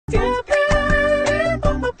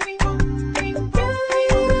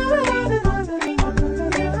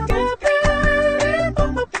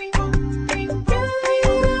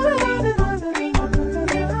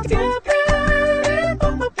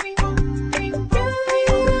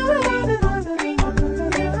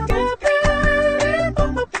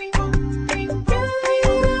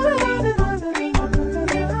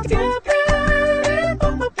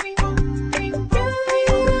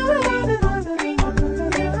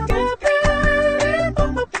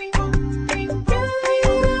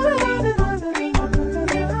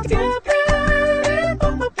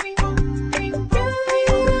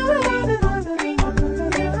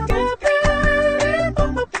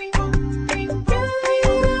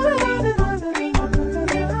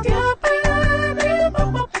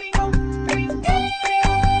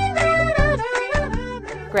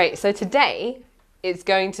Great, so today it's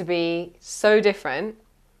going to be so different.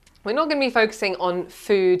 We're not going to be focusing on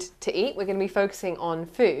food to eat, we're going to be focusing on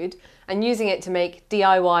food and using it to make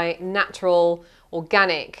DIY, natural,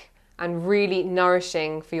 organic, and really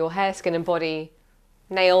nourishing for your hair, skin and body,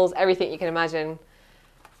 nails, everything you can imagine.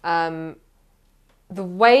 The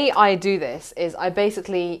way I do this is I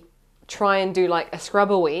basically try and do like a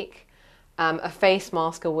scrub a week, a face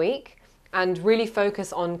mask a week, and really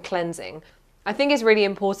focus on cleansing. I think it's really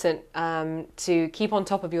important to keep on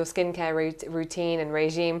top of your skincare routine and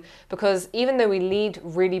regime, because even though we lead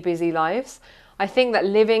really busy lives, I think that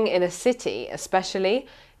living in a city especially,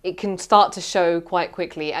 it can start to show quite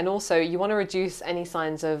quickly. And also you want to reduce any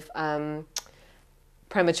signs of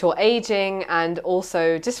premature aging, and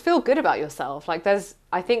also just feel good about yourself. Like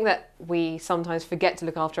I think that we sometimes forget to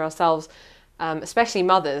look after ourselves, especially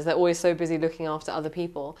mothers. They're always so busy looking after other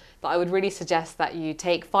people. But I would really suggest that you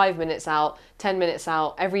take 5 minutes out, 10 minutes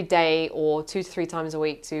out every day, or 2 to 3 times a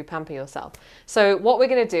week to pamper yourself. So what we're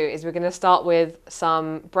going to do is we're going to start with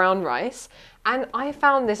some brown rice. And I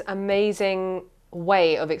found this amazing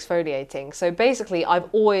way of exfoliating. So basically I've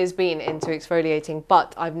always been into exfoliating,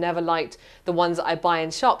 but I've never liked the ones that I buy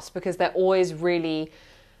in shops, because they're always really,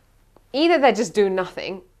 either they're just doing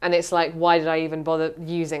nothing and it's like, why did I even bother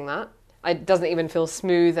using that? It doesn't even feel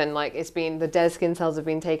smooth, and like the dead skin cells have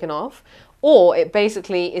been taken off, or it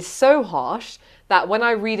basically is so harsh that when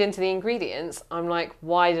I read into the ingredients, I'm like,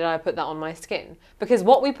 why did I put that on my skin? Because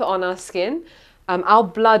what we put on our skin, our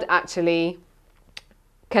blood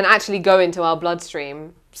can actually go into our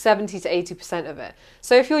bloodstream, 70 to 80% of it.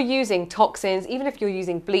 So if you're using toxins, even if you're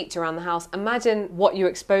using bleach around the house, imagine what you're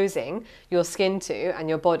exposing your skin to and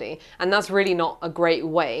your body. And that's really not a great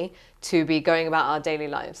way to be going about our daily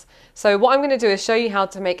lives. So what I'm going to do is show you how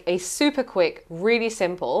to make a super quick, really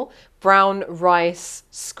simple brown rice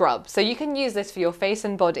scrub. So you can use this for your face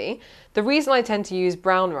and body. The reason I tend to use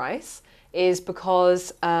brown rice is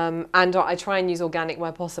because, and I try and use organic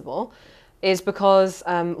where possible, is because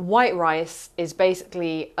white rice is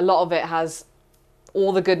basically, a lot of it has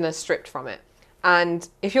all the goodness stripped from it. And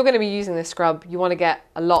if you're going to be using this scrub, you want to get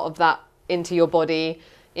a lot of that into your body,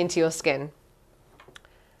 into your skin.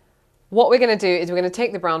 What we're going to do is we're going to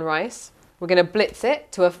take the brown rice, we're going to blitz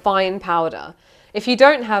it to a fine powder. If you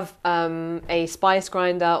don't have a spice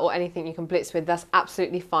grinder or anything you can blitz with, that's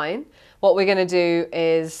absolutely fine. What we're going to do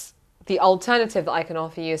is, the alternative that I can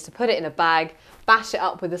offer you is to put it in a bag, bash it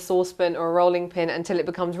up with a saucepan or a rolling pin until it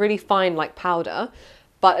becomes really fine like powder,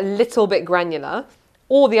 but a little bit granular.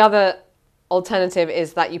 Or the other alternative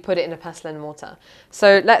is that you put it in a pestle and mortar.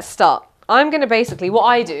 So let's start. I'm going to basically, what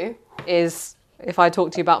I do is, if I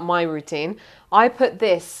talk to you about my routine, I put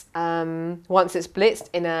this, once it's blitzed,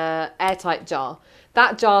 in an airtight jar.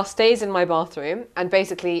 That jar stays in my bathroom, and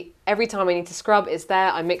basically every time I need to scrub, it's there.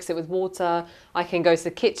 I mix it with water. I can go to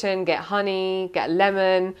the kitchen, get honey, get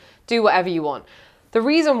lemon, do whatever you want. The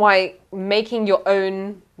reason why making your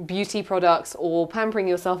own beauty products or pampering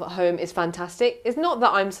yourself at home is fantastic is not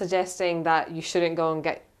that I'm suggesting that you shouldn't go and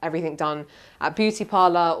get everything done at beauty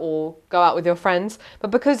parlor or go out with your friends,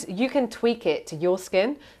 but because you can tweak it to your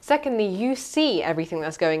skin. Secondly, you see everything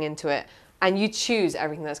that's going into it, and you choose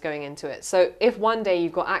everything that's going into it. So if one day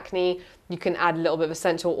you've got acne, you can add a little bit of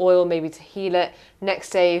essential oil maybe to heal it. Next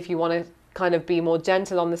day, if you want to kind of be more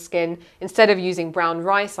gentle on the skin, instead of using brown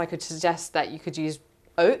rice, I could suggest that you could use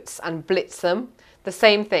oats and blitz them. The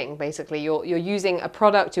same thing, basically. You're using a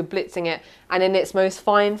product, you're blitzing it, and in its most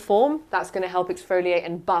fine form, that's going to help exfoliate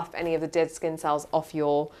and buff any of the dead skin cells off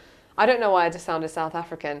your, I don't know why I just sounded South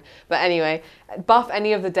African, but anyway, buff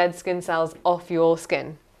any of the dead skin cells off your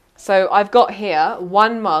skin. So I've got here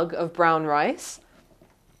 1 mug of brown rice,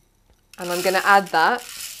 and I'm going to add that.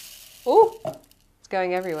 Oh, it's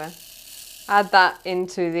going everywhere. Add that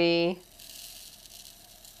into the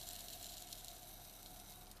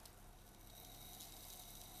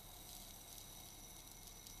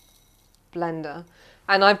blender.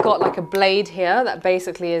 And I've got like a blade here that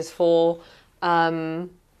basically is for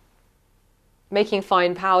making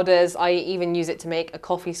fine powders. I even use it to make a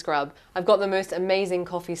coffee scrub. I've got the most amazing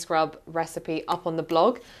coffee scrub recipe up on the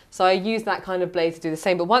blog. So I use that kind of blade to do the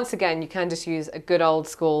same. But once again, you can just use a good old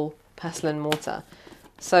school pestle and mortar.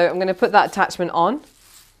 So I'm going to put that attachment on.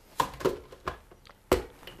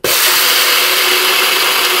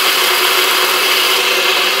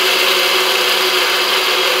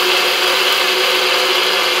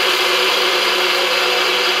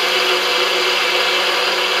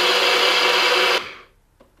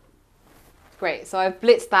 Great, so I've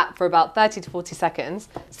blitzed that for about 30 to 40 seconds.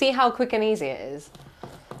 See how quick and easy it is?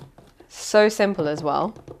 So simple as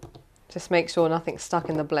well. Just make sure nothing's stuck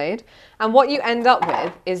in the blade. And what you end up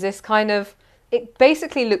with is this kind of, it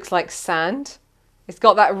basically looks like sand. It's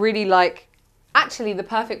got that really like, actually the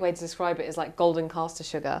perfect way to describe it is like golden caster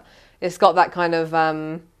sugar. It's got that kind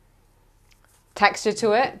of texture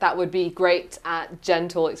to it that would be great at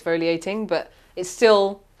gentle exfoliating, but it's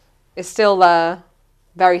still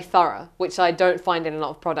very thorough, which I don't find in a lot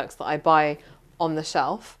of products that I buy on the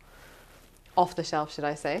shelf, off the shelf should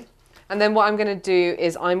I say. And then what I'm going to do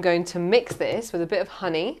is I'm going to mix this with a bit of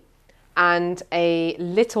honey and a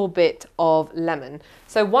little bit of lemon.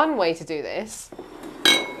 So one way to do this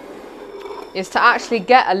is to actually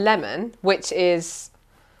get a lemon, which is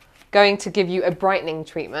going to give you a brightening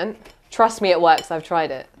treatment. Trust me, it works. I've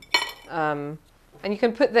tried it. And you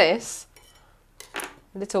can put this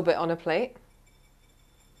a little bit on a plate.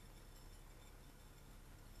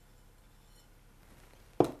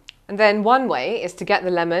 And then one way is to get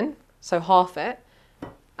the lemon, so half it,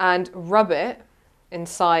 and rub it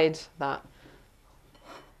inside that.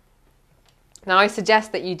 Now I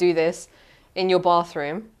suggest that you do this in your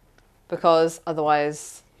bathroom because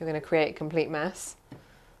otherwise you're going to create a complete mess.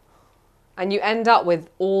 And you end up with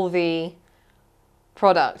all the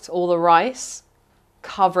product, all the rice,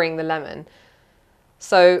 covering the lemon.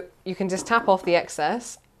 So you can just tap off the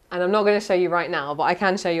excess, and I'm not going to show you right now, but I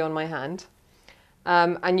can show you on my hand.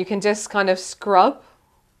 And you can just kind of scrub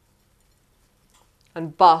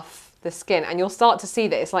and buff the skin, and you'll start to see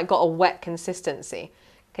that it's like got a wet consistency.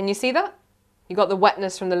 Can you see that? You got the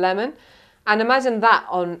wetness from the lemon. And imagine that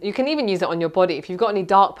on, you can even use it on your body. If you've got any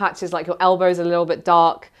dark patches, like your elbows are a little bit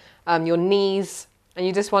dark, your knees, and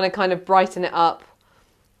you just want to kind of brighten it up.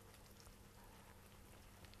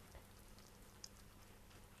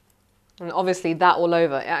 And obviously that all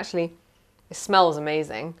over, it smells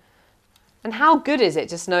amazing. And how good is it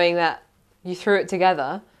just knowing that you threw it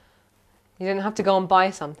together? You didn't have to go and buy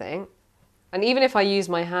something. And even if I use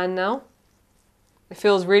my hand now, it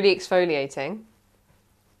feels really exfoliating.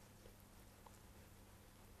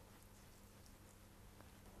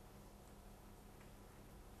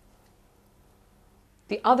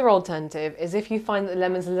 The other alternative is if you find that the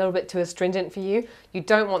lemon's a little bit too astringent for you, you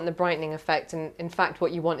don't want the brightening effect, and in fact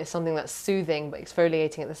what you want is something that's soothing but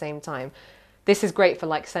exfoliating at the same time. This is great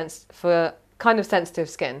for kind of sensitive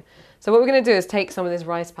skin. So what we're going to do is take some of this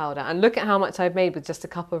rice powder, and look at how much I've made with just a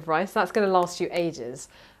cup of rice. That's going to last you ages.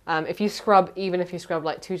 If you scrub, even if you scrub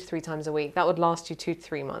like 2 to 3 times a week, that would last you 2 to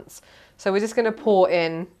 3 months. So we're just going to pour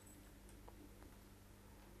in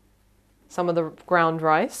some of the ground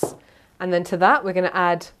rice, and then to that we're going to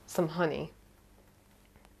add some honey.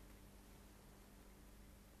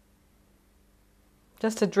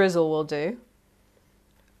 Just a drizzle will do.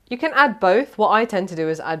 You can add both. What I tend to do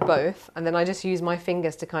is add both, and then I just use my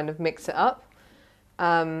fingers to kind of mix it up.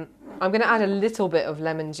 I'm going to add a little bit of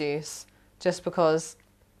lemon juice just because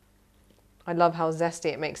I love how zesty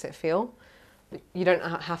it makes it feel. You don't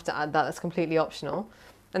have to add that, that's completely optional.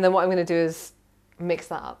 And then what I'm going to do is mix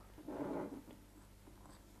that up.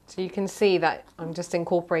 So you can see that I'm just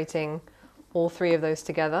incorporating all 3 of those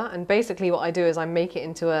together, and basically what I do is I make it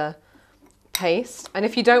into a paste. And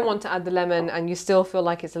if you don't want to add the lemon and you still feel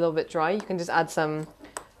like it's a little bit dry, you can just add some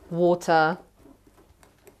water,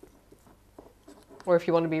 or if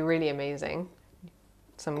you want to be really amazing,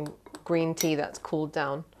 some green tea that's cooled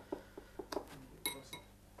down.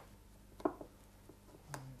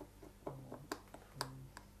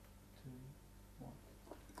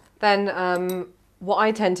 Then what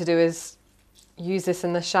I tend to do is use this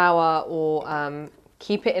in the shower, or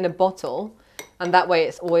keep it in a bottle, and that way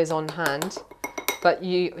it's always on hand, but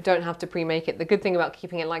you don't have to pre-make it. The good thing about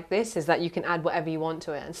keeping it like this is that you can add whatever you want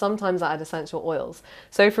to it, and sometimes I add essential oils.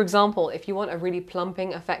 So for example, if you want a really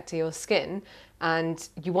plumping effect to your skin, and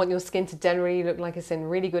you want your skin to generally look like it's in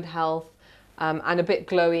really good health, and a bit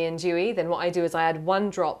glowy and dewy, then what I do is I add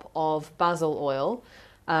 1 drop of basil oil,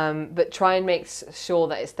 but try and make sure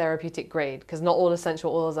that it's therapeutic grade, because not all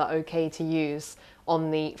essential oils are okay to use on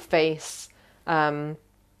the face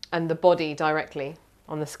and the body directly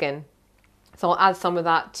on the skin. So I'll add some of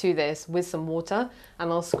that to this with some water,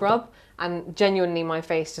 and I'll scrub, and genuinely my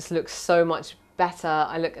face just looks so much better.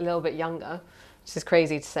 I look a little bit younger, which is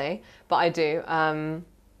crazy to say, but I do. And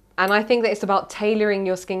I think that it's about tailoring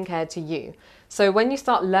your skincare to you. So when you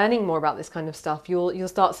start learning more about this kind of stuff, you'll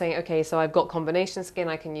start saying, okay, so I've got combination skin,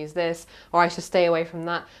 I can use this, or I should stay away from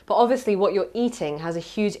that. But obviously what you're eating has a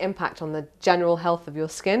huge impact on the general health of your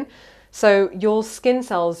skin. So your skin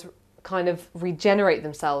cells kind of regenerate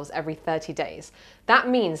themselves every 30 days. That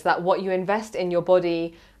means that what you invest in your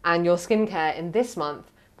body and your skincare in this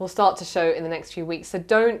month will start to show in the next few weeks. So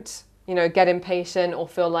don't, get impatient or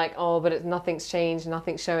feel like, oh, but nothing's changed,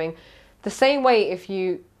 nothing's showing. The same way if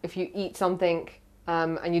you eat something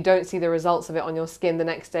and you don't see the results of it on your skin the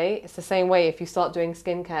next day, it's the same way if you start doing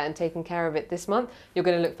skincare and taking care of it this month, you're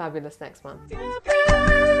going to look fabulous next month.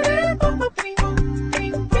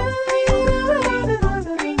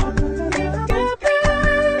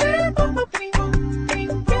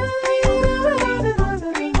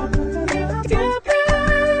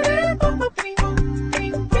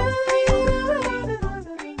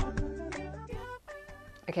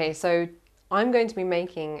 Okay, so I'm going to be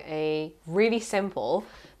making a really simple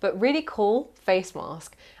but really cool face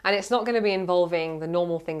mask, and it's not going to be involving the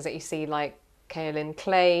normal things that you see like kaolin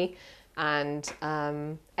clay and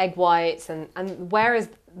egg whites, and whereas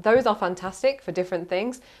those are fantastic for different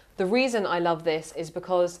things, the reason I love this is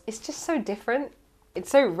because it's just so different, it's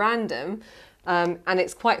so random, and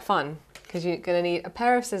it's quite fun because you're going to need a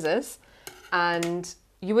pair of scissors, and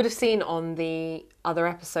you would have seen on the other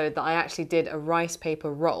episode that I actually did a rice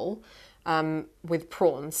paper roll with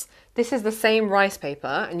prawns. This is the same rice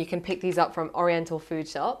paper, and you can pick these up from Oriental food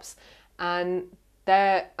shops, and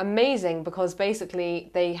they're amazing because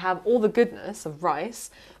basically they have all the goodness of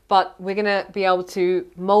rice, but we're gonna be able to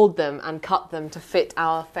mold them and cut them to fit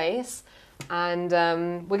our face, and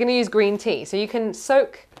we're gonna use green tea. So you can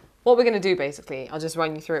soak, what we're gonna do basically, I'll just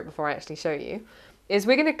run you through it before I actually show you, is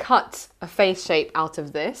we're gonna cut a face shape out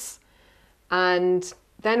of this, and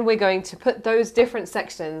then we're going to put those different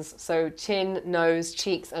sections, so chin, nose,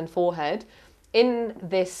 cheeks and forehead, in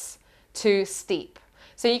this to steep.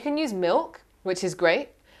 So you can use milk, which is great.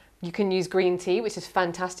 You can use green tea, which is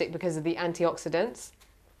fantastic because of the antioxidants.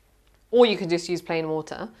 Or you can just use plain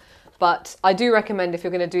water. But I do recommend, if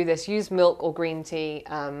you're going to do this, use milk or green tea.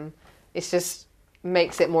 It just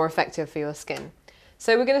makes it more effective for your skin.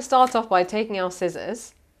 So we're going to start off by taking our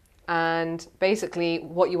scissors, and basically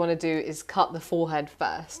what you want to do is cut the forehead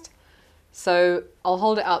first. So I'll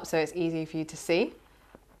hold it up so it's easy for you to see.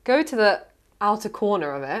 Go to the outer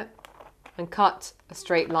corner of it and cut a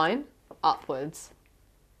straight line upwards,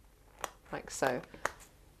 like so.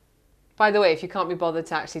 By the way, if you can't be bothered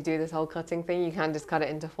to actually do this whole cutting thing, you can just cut it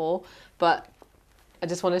into 4, but I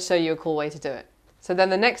just want to show you a cool way to do it. So then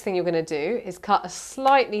the next thing you're going to do is cut a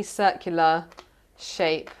slightly circular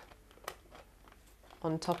shape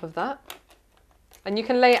on top of that, and you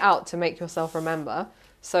can lay it out to make yourself remember.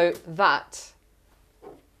 So that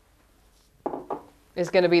is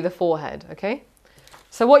going to be the forehead, okay?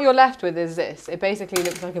 So what you're left with is this. It basically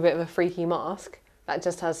looks like a bit of a freaky mask that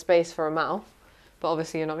just has space for a mouth, but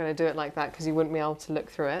obviously you're not going to do it like that because you wouldn't be able to look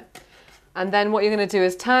through it. And then what you're going to do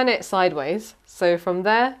is turn it sideways, so from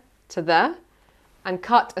there to there, and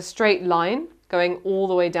cut a straight line going all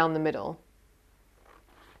the way down the middle.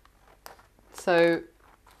 So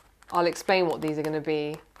I'll explain what these are going to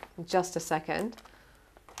be in just a second.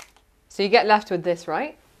 So you get left with this,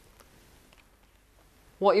 right?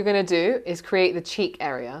 What you're going to do is create the cheek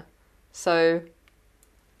area. So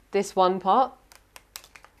this one part,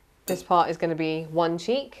 this part is going to be one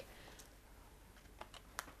cheek.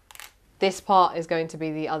 This part is going to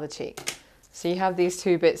be the other cheek. So you have these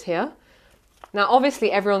two bits here. Now obviously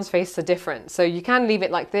everyone's faces are different, so you can leave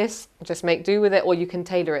it like this, just make do with it, or you can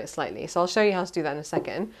tailor it slightly. So I'll show you how to do that in a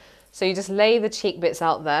second. So you just lay the cheek bits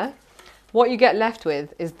out there. What you get left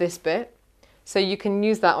with is this bit. So you can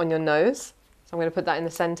use that on your nose. So I'm going to put that in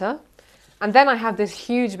the center. And then I have this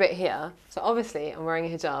huge bit here. So obviously I'm wearing a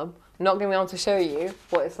hijab. I'm not going to be able to show you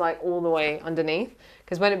what it's like all the way underneath,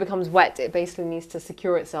 because when it becomes wet, it basically needs to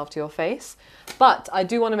secure itself to your face. But I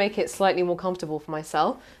do want to make it slightly more comfortable for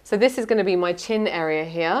myself. So this is going to be my chin area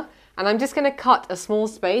here. And I'm just going to cut a small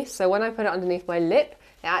space. So when I put it underneath my lip,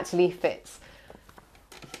 it actually fits.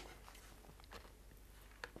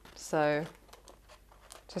 So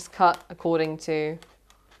just cut according to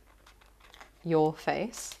your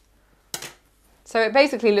face. So it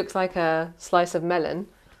basically looks like a slice of melon.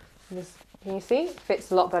 Can you see? It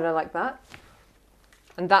fits a lot better like that.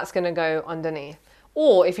 And that's going to go underneath.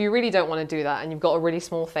 Or if you really don't want to do that and you've got a really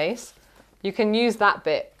small face, you can use that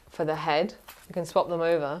bit for the head. You can swap them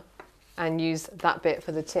over and use that bit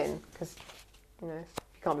for the chin, because you know,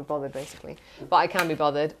 you can't be bothered basically. But I can be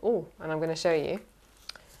bothered. Oh, and I'm going to show you.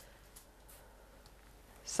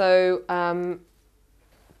 So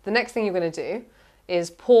the next thing you're going to do is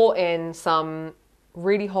pour in some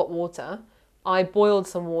really hot water. I boiled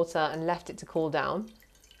some water and left it to cool down.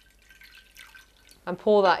 And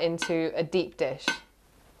pour that into a deep dish.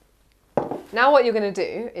 Now what you're going to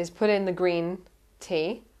do is put in the green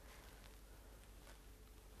tea.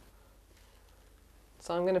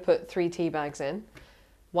 So I'm going to put 3 tea bags in.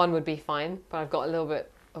 1 would be fine, but I've got a little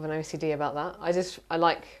bit of an OCD about that. I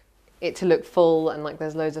like it to look full and like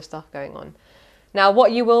there's loads of stuff going on. Now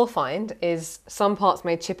what you will find is some parts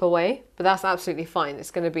may chip away, but that's absolutely fine.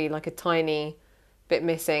 It's going to be like a tiny bit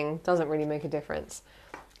missing, doesn't really make a difference.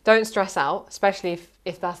 Don't stress out, especially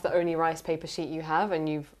if that's the only rice paper sheet you have and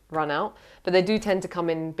you've run out, but they do tend to come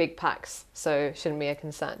in big packs, so it shouldn't be a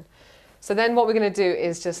concern. So then what we're going to do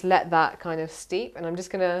is just let that kind of steep, and I'm just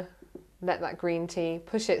going to let that green tea,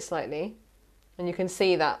 push it slightly, and you can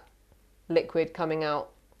see that liquid coming out.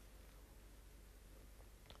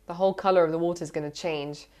 The whole colour of the water is going to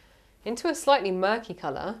change into a slightly murky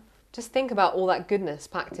colour. Just think about all that goodness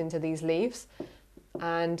packed into these leaves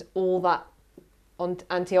and all that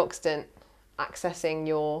antioxidant accessing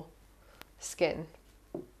your skin.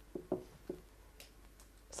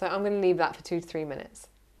 So I'm going to leave that for 2 to 3 minutes.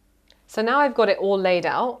 So now I've got it all laid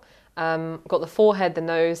out. Got the forehead, the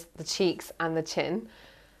nose, the cheeks and the chin.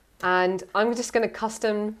 And I'm just going to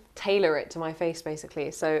custom tailor it to my face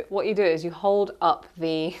basically. So what you do is you hold up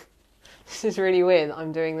the, this is really weird that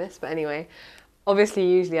I'm doing this, but anyway, obviously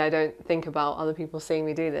usually I don't think about other people seeing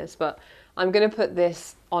me do this, but I'm going to put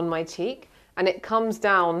this on my cheek and it comes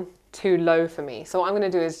down too low for me. So what I'm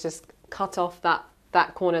going to do is just cut off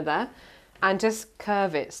that corner there and just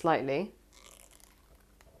curve it slightly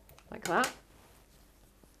like that.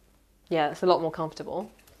 Yeah, it's a lot more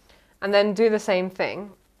comfortable. And then do the same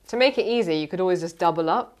thing. To make it easy, you could always just double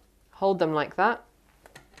up, hold them like that,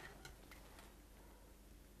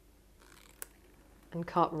 and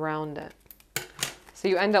cut round it. So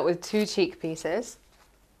you end up with 2 cheek pieces.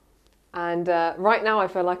 And right now I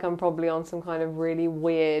feel like I'm probably on some kind of really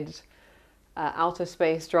weird outer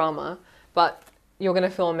space drama, but you're going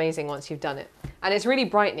to feel amazing once you've done it. And it's really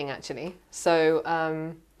brightening actually.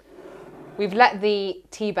 So we've let the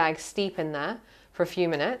tea bag steep in there for a few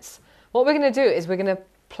minutes. What we're going to do is we're going to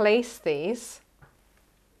place these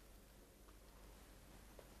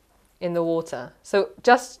in the water. So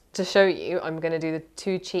just to show you, I'm going to do the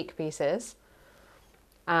 2 cheek pieces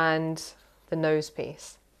and the nose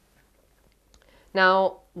piece.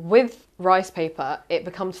 Now with rice paper, it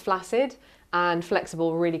becomes flaccid and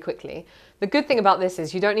flexible really quickly. The good thing about this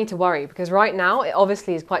is you don't need to worry because right now it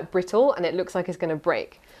obviously is quite brittle and it looks like it's going to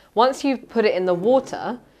break. Once you put it in the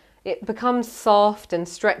water, it becomes soft and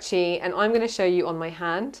stretchy, and I'm going to show you on my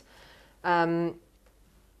hand and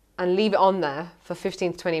leave it on there for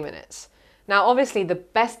 15 to 20 minutes. Now obviously the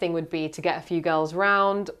best thing would be to get a few girls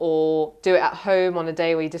round or do it at home on a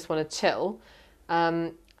day where you just want to chill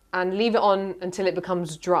and leave it on until it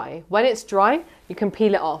becomes dry. When it's dry, you can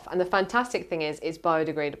peel it off, and the fantastic thing is it's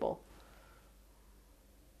biodegradable.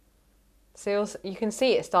 So you can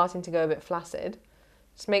see it starting to go a bit flaccid.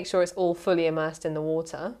 Just make sure it's all fully immersed in the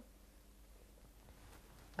water.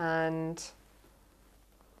 And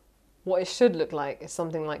what it should look like is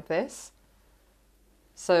something like this.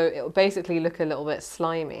 So it will basically look a little bit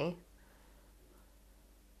slimy.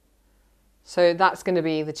 So that's going to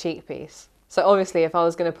be the cheek piece. So obviously if I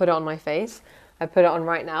was going to put it on my face, I'd put it on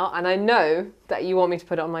right now. And I know that you want me to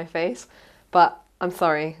put it on my face, but I'm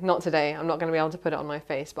sorry, not today. I'm not going to be able to put it on my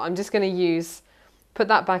face, but I'm just going to put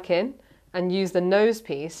that back in and use the nose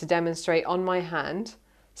piece to demonstrate on my hand.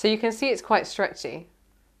 So you can see it's quite stretchy.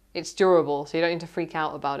 It's durable, so you don't need to freak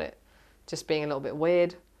out about it just being a little bit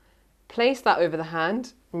weird. Place that over the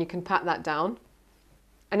hand and you can pat that down.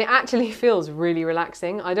 And it actually feels really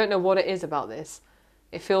relaxing. I don't know what it is about this.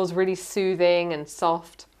 It feels really soothing and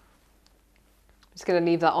soft. I'm just going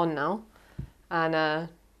to leave that on now. And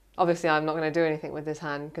obviously I'm not going to do anything with this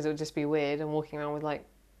hand because it would just be weird and walking around with like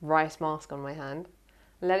rice mask on my hand.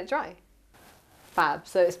 Let it dry. Fab.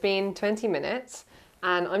 So it's been 20 minutes.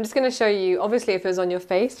 And I'm just going to show you, obviously if it was on your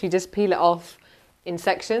face, you just peel it off in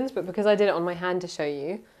sections, but because I did it on my hand to show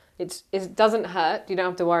you, it doesn't hurt, you don't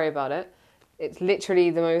have to worry about it. It's literally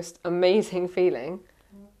the most amazing feeling.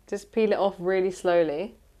 Just peel it off really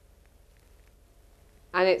slowly.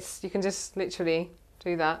 And you can just literally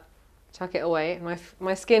do that, chuck it away.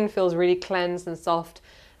 My skin feels really cleansed and soft.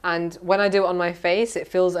 And when I do it on my face, it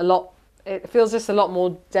feels just a lot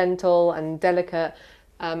more gentle and delicate.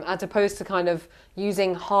 As opposed to kind of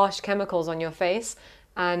using harsh chemicals on your face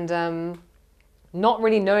and not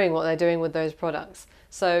really knowing what they're doing with those products.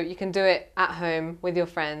 So you can do it at home with your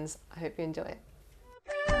friends. I hope you enjoy it.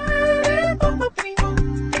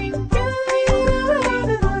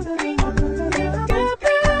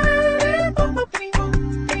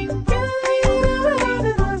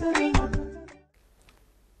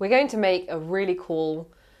 We're going to make a really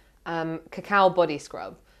cool cacao body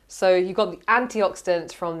scrub. So you've got the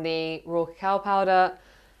antioxidants from the raw cacao powder,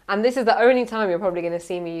 and this is the only time you're probably going to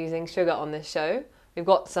see me using sugar on this show. We've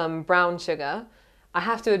got some brown sugar. I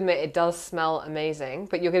have to admit it does smell amazing,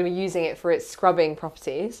 but you're going to be using it for its scrubbing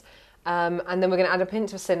properties. And then we're going to add a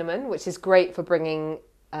pinch of cinnamon, which is great for bringing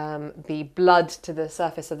the blood to the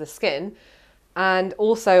surface of the skin. And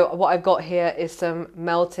also what I've got here is some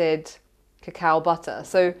melted cacao butter.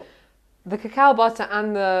 So the cacao butter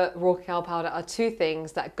and the raw cacao powder are two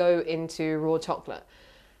things that go into raw chocolate.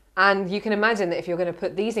 And you can imagine that if you're going to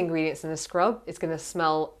put these ingredients in a scrub, it's going to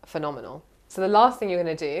smell phenomenal. So the last thing you're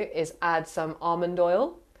going to do is add some almond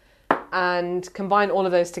oil and combine all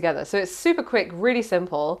of those together. So it's super quick, really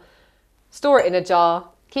simple. Store it in a jar,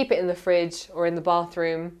 keep it in the fridge or in the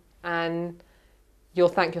bathroom, and you'll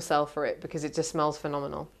thank yourself for it because it just smells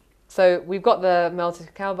phenomenal. So we've got the melted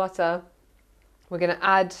cacao butter. We're going to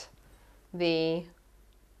add the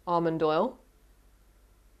almond oil.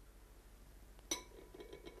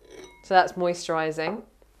 So that's moisturizing.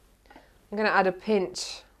 I'm going to add a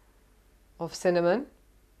pinch of cinnamon.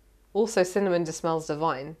 Also, cinnamon just smells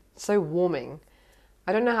divine. It's so warming.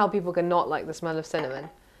 I don't know how people can not like the smell of cinnamon.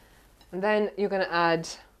 And then you're going to add,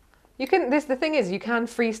 the thing is, you can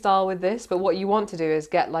freestyle with this, but what you want to do is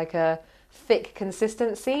get like a thick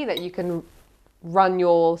consistency that you can run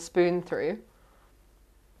your spoon through.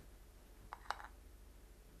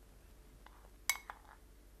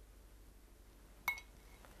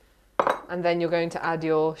 And then you're going to add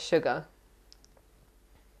your sugar.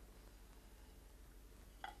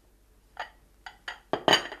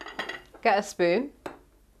 Get a spoon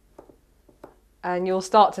and you'll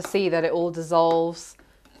start to see that it all dissolves,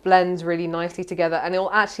 blends really nicely together, and it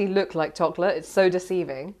will actually look like chocolate. It's so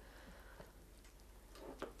deceiving.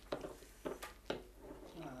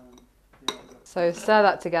 So stir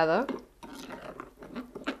that together.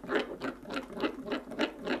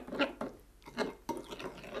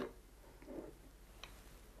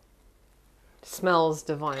 Smells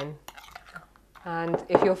divine. And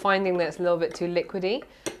if you're finding that it's a little bit too liquidy,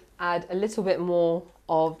 add a little bit more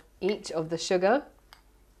of each of the sugar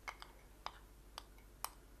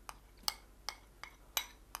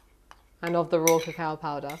and of the raw cacao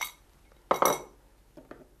powder.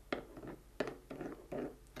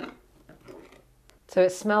 So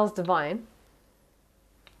it smells divine.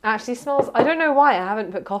 Actually smells, I don't know why I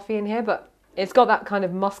haven't put coffee in here, but it's got that kind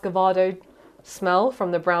of muscovado smell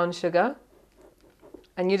from the brown sugar.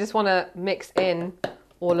 And you just want to mix in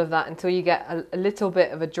all of that until you get a little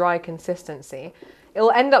bit of a dry consistency.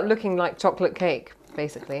 It'll end up looking like chocolate cake,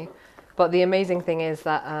 basically. But the amazing thing is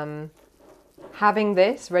that having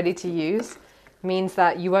this ready to use means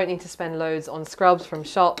that you won't need to spend loads on scrubs from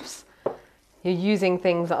shops. You're using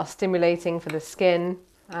things that are stimulating for the skin,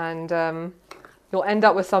 and you'll end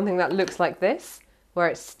up with something that looks like this, where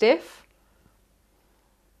it's stiff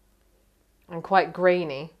and quite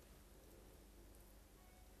grainy.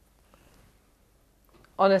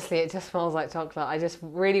 Honestly, it just smells like chocolate. I just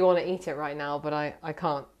really want to eat it right now, but I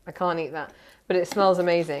can't. I can't eat that. But it smells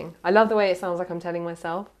amazing. I love the way it sounds like I'm telling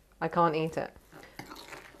myself. I can't eat it.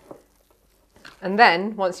 And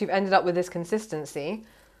then, once you've ended up with this consistency,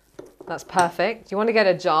 that's perfect. You want to get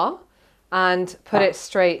a jar and put it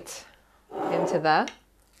straight into there.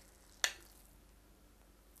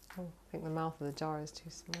 Oh, I think the mouth of the jar is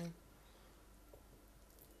too small.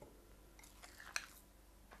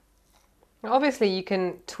 Obviously, you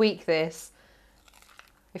can tweak this.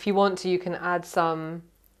 If you want to, you can add some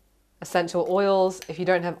essential oils. If you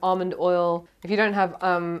don't have almond oil,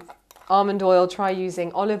 try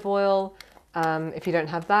using olive oil. If you don't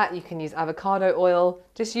have that, you can use avocado oil.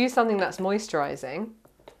 Just use something that's moisturizing.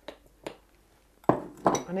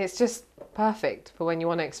 And it's just perfect for when you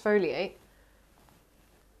want to exfoliate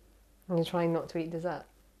and you're trying not to eat dessert.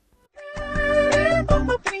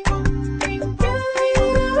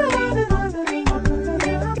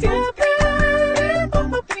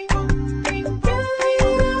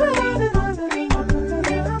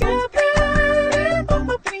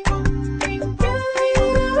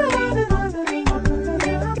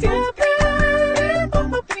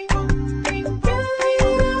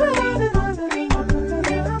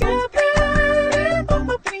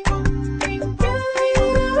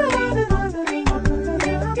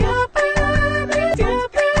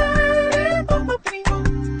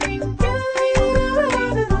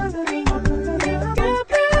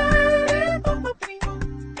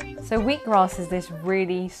 So wheatgrass is this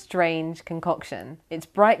really strange concoction. It's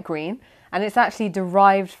bright green and it's actually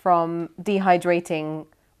derived from dehydrating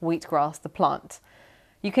wheatgrass, the plant.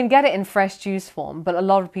 You can get it in fresh juice form, but a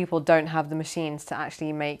lot of people don't have the machines to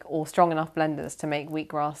actually make, or strong enough blenders to make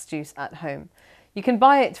wheatgrass juice at home. You can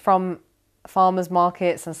buy it from farmers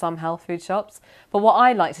markets and some health food shops, but what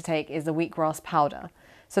I like to take is the wheatgrass powder.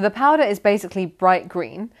 So the powder is basically bright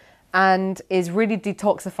green and is really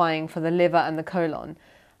detoxifying for the liver and the colon.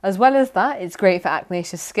 As well as that, it's great for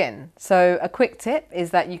acneaceous skin. So a quick tip is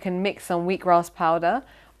that you can mix some wheatgrass powder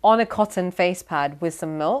on a cotton face pad with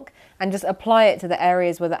some milk and just apply it to the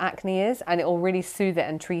areas where the acne is, and it will really soothe it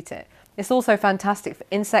and treat it. It's also fantastic for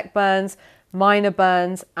insect burns, minor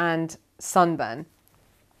burns and sunburn.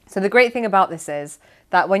 So the great thing about this is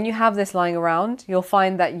that when you have this lying around, you'll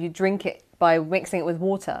find that you drink it by mixing it with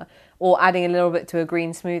water or adding a little bit to a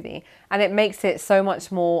green smoothie, and it makes it so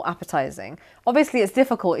much more appetizing. Obviously it's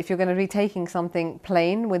difficult if you're going to be taking something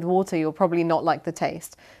plain with water, you'll probably not like the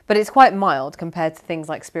taste, but it's quite mild compared to things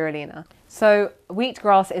like spirulina. So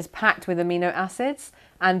wheatgrass is packed with amino acids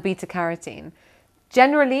and beta carotene.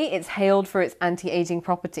 Generally, it's hailed for its anti-aging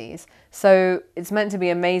properties. So it's meant to be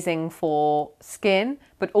amazing for skin,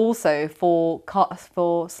 but also for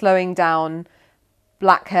slowing down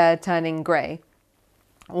black hair turning grey,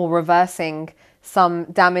 or reversing some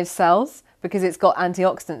damaged cells because it's got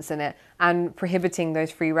antioxidants in it and prohibiting those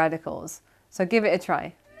free radicals. So give it a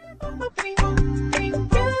try.